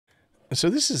So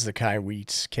this is the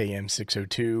Kaiweets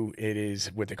KM602. It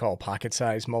is what they call a pocket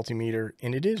size multimeter,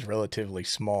 and it is relatively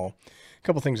small. A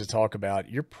couple things to talk about.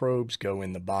 Your probes go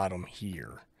in the bottom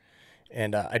here.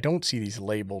 And I don't see these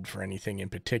labeled for anything in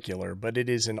particular, but it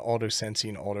is an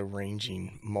auto-sensing,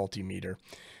 auto-ranging multimeter.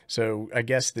 So I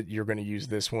guess that you're going to use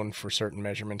this one for certain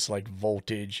measurements like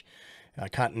voltage,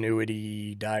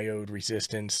 continuity, diode,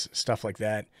 resistance, stuff like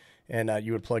that. And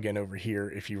you would plug in over here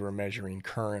if you were measuring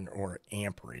current or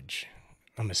amperage.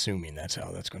 I'm assuming that's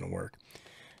how that's going to work.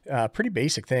 Pretty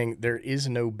basic thing. There is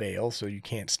no bail, so you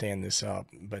can't stand this up,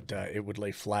 but it would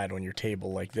lay flat on your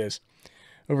table like this.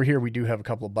 Over here, we do have a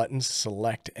couple of buttons,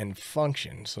 select and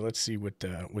function. So let's see what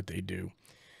they do.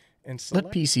 And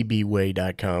let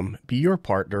PCBWaycom be your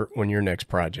partner on your next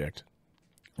project.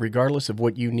 Regardless of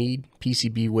what you need,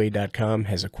 PCBWaycom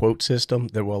has a quote system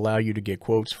that will allow you to get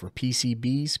quotes for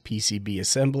PCBs, PCB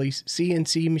assemblies,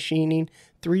 CNC machining,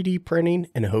 3D printing,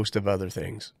 and a host of other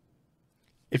things.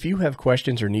 If you have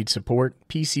questions or need support,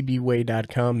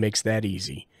 PCBWaycom makes that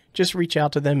easy. Just reach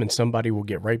out to them and somebody will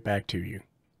get right back to you.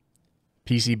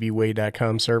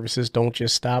 PCBWaycom services don't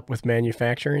just stop with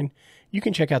manufacturing. You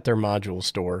can check out their module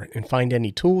store and find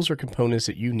any tools or components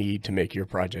that you need to make your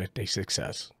project a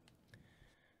success.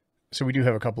 So we do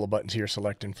have a couple of buttons here,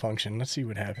 select and function. Let's see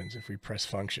what happens if we press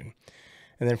function.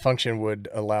 And then function would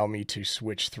allow me to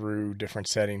switch through different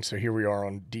settings. So here we are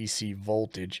on DC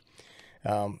voltage.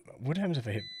 What happens if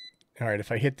I hit, all right,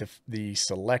 if I hit the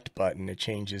select button, it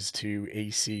changes to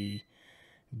AC,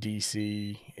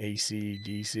 DC, AC,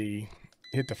 DC.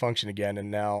 Hit the function again,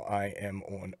 and now I am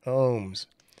on ohms.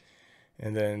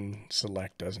 And then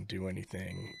select doesn't do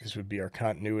anything. This would be our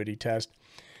continuity test.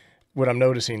 What I'm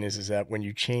noticing is that when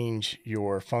you change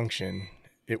your function,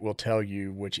 it will tell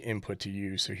you which input to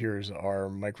use. So here's our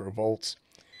microvolts,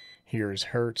 here's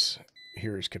hertz,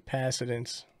 here's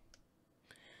capacitance,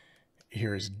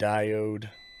 here's diode,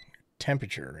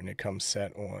 temperature, and it comes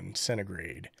set on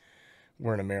centigrade.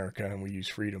 We're in America and we use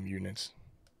freedom units.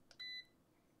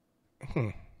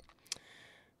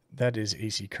 That is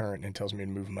AC current, and it tells me to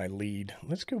move my lead.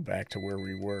 Let's go back to where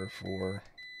we were for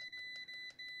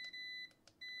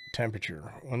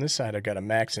temperature. On this side, I've got a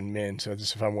max and min, so this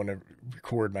is if I want to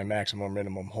record my maximum or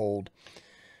minimum hold.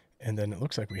 And then it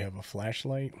looks like we have a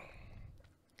flashlight.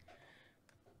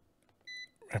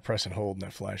 I press and hold, and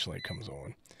that flashlight comes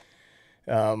on.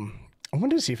 I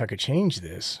wanted to see if I could change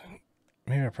this.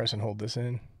 Maybe I press and hold this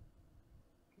in.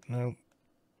 No.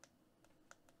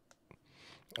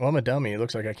 Well, I'm a dummy. It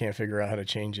looks like I can't figure out how to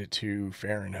change it to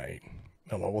Fahrenheit.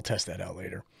 Oh, well, we'll test that out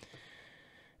later.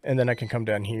 And then I can come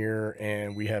down here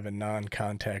and we have a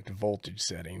non-contact voltage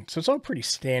setting. So it's all pretty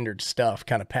standard stuff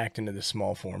kind of packed into this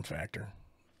small form factor.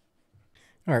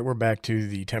 All right, we're back to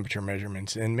the temperature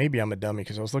measurements. And maybe I'm a dummy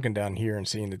because I was looking down here and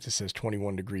seeing that this says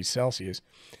 21 degrees Celsius.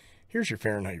 Here's your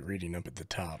Fahrenheit reading up at the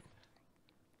top.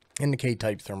 And the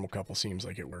K-type thermocouple seems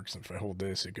like it works. If I hold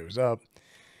this, it goes up.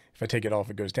 If I take it off,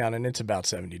 it goes down, and it's about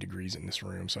 70 degrees in this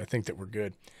room, so I think that we're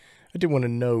good. I did want to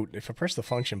note, if I press the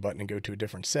function button and go to a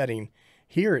different setting,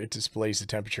 here it displays the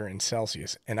temperature in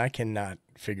Celsius, and I cannot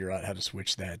figure out how to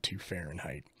switch that to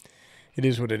Fahrenheit. It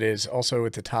is what it is. Also,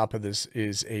 at the top of this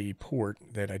is a port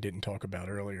that I didn't talk about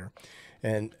earlier,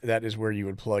 and that is where you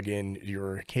would plug in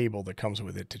your cable that comes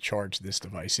with it to charge this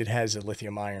device. It has a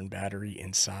lithium-ion battery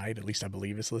inside, at least I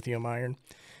believe it's lithium-ion,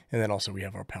 and then also we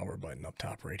have our power button up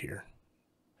top right here.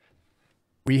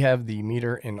 We have the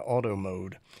meter in auto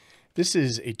mode. This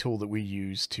is a tool that we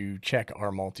use to check our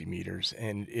multimeters,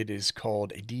 and it is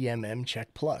called a DMM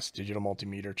Check Plus, Digital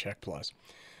Multimeter Check Plus.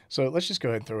 So let's just go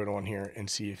ahead and throw it on here and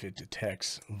see if it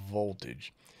detects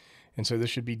voltage. And so this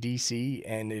should be DC,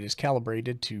 and it is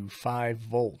calibrated to 5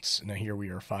 volts. Now here we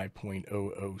are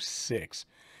 5.006.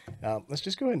 Let's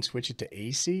just go ahead and switch it to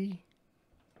AC.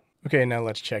 Okay, now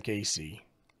let's check AC.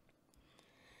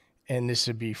 And this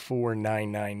would be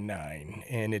 4999,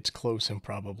 and it's close and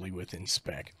probably within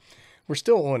spec. We're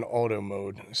still on auto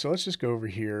mode, so let's just go over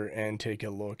here and take a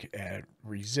look at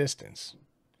resistance.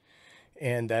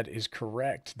 And that is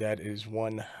correct. That is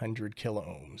 100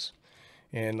 kiloohms.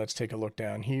 And let's take a look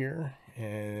down here,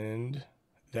 and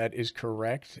that is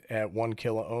correct at 1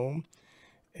 kiloohm,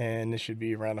 and this should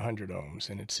be around 100 ohms,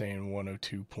 and it's saying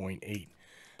 102.8.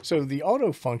 So the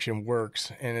auto function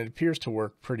works, and it appears to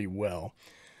work pretty well.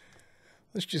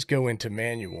 Let's just go into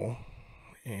manual,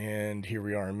 and here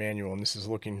we are in manual, and this is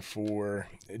looking for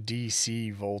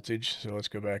DC voltage. So let's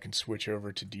go back and switch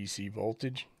over to DC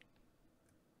voltage,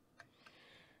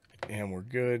 and we're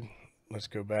good. Let's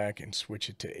go back and switch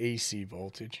it to AC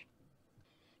voltage,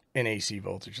 and AC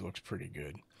voltage looks pretty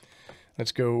good.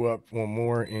 Let's go up one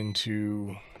more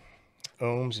into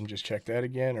ohms and just check that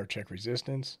again, or check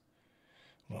resistance.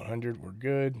 100, we're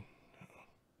good.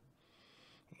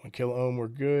 1 kilo ohm, we're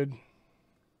good.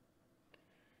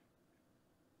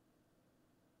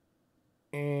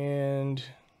 And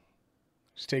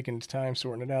it's taking its time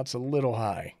sorting it out. It's a little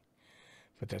high,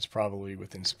 but that's probably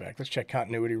within spec. Let's check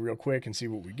continuity real quick and see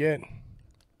what we get.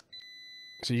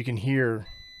 So you can hear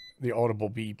the audible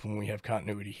beep when we have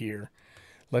continuity here.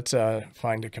 Let's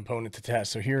find a component to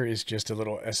test. So here is just a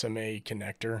little SMA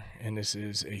connector, and this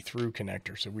is a through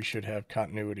connector. So we should have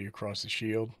continuity across the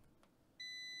shield.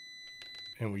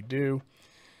 And we do.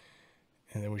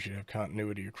 And then we should have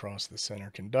continuity across the center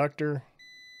conductor.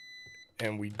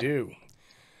 And we do.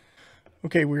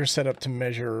 Okay, we're set up to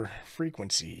measure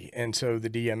frequency. And so the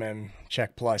DMM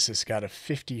Check Plus has got a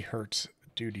 50 hertz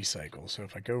duty cycle. So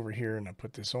if I go over here and I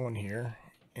put this on here,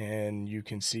 and you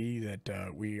can see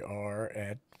that we are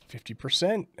at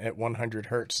 50% at 100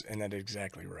 hertz, and that is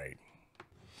exactly right.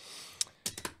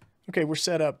 Okay, we're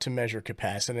set up to measure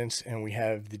capacitance, and we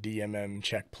have the DMM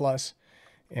Check Plus,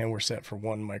 and we're set for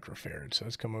 1 microfarad. So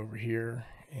let's come over here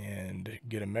and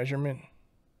get a measurement.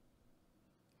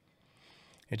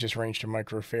 It just ranged to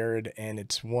microfarad, and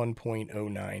it's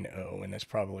 1.090, and that's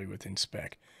probably within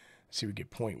spec. So we get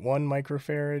 0.1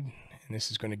 microfarad, and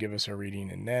this is going to give us our reading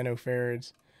in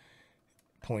nanofarads.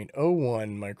 0.01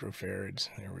 microfarads,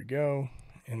 there we go,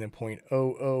 and then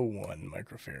 0.001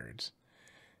 microfarads,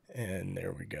 and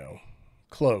there we go.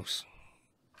 Close.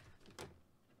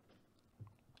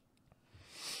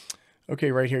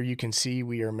 Okay, right here you can see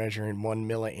we are measuring 1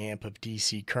 milliamp of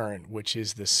DC current, which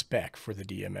is the spec for the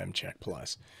DMM Check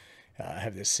Plus. I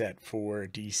have this set for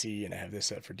DC, and I have this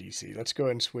set for DC. Let's go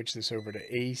ahead and switch this over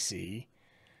to AC,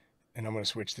 and I'm going to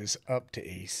switch this up to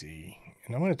AC,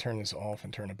 and I'm going to turn this off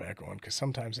and turn it back on because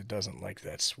sometimes it doesn't like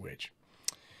that switch.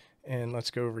 And let's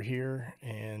go over here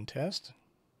and test.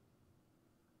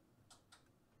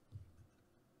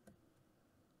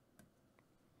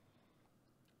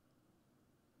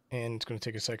 And it's going to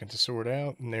take a second to sort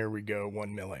out, and there we go,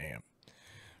 1 milliamp.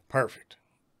 Perfect.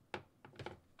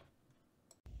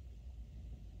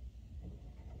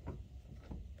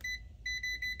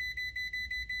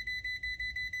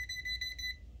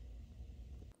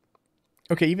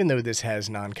 Okay, even though this has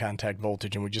non-contact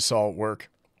voltage and we just saw it work,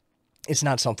 it's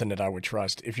not something that I would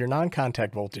trust. If your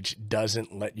non-contact voltage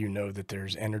doesn't let you know that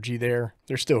there's energy there,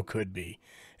 there still could be.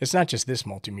 It's not just this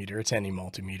multimeter, it's any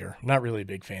multimeter. I'm not really a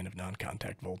big fan of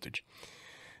non-contact voltage.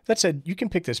 That said, you can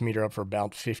pick this meter up for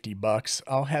about 50 bucks.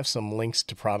 I'll have some links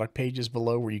to product pages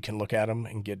below where you can look at them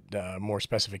and get more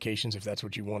specifications if that's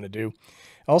what you want to do.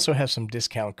 I also have some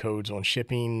discount codes on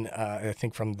shipping, I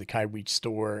think from the Kaiweets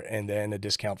store, and then a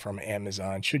discount from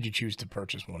Amazon should you choose to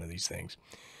purchase one of these things.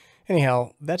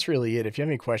 Anyhow, that's really it. If you have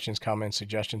any questions, comments,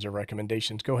 suggestions, or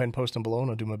recommendations, go ahead and post them below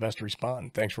and I'll do my best to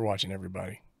respond. Thanks for watching,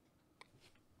 everybody.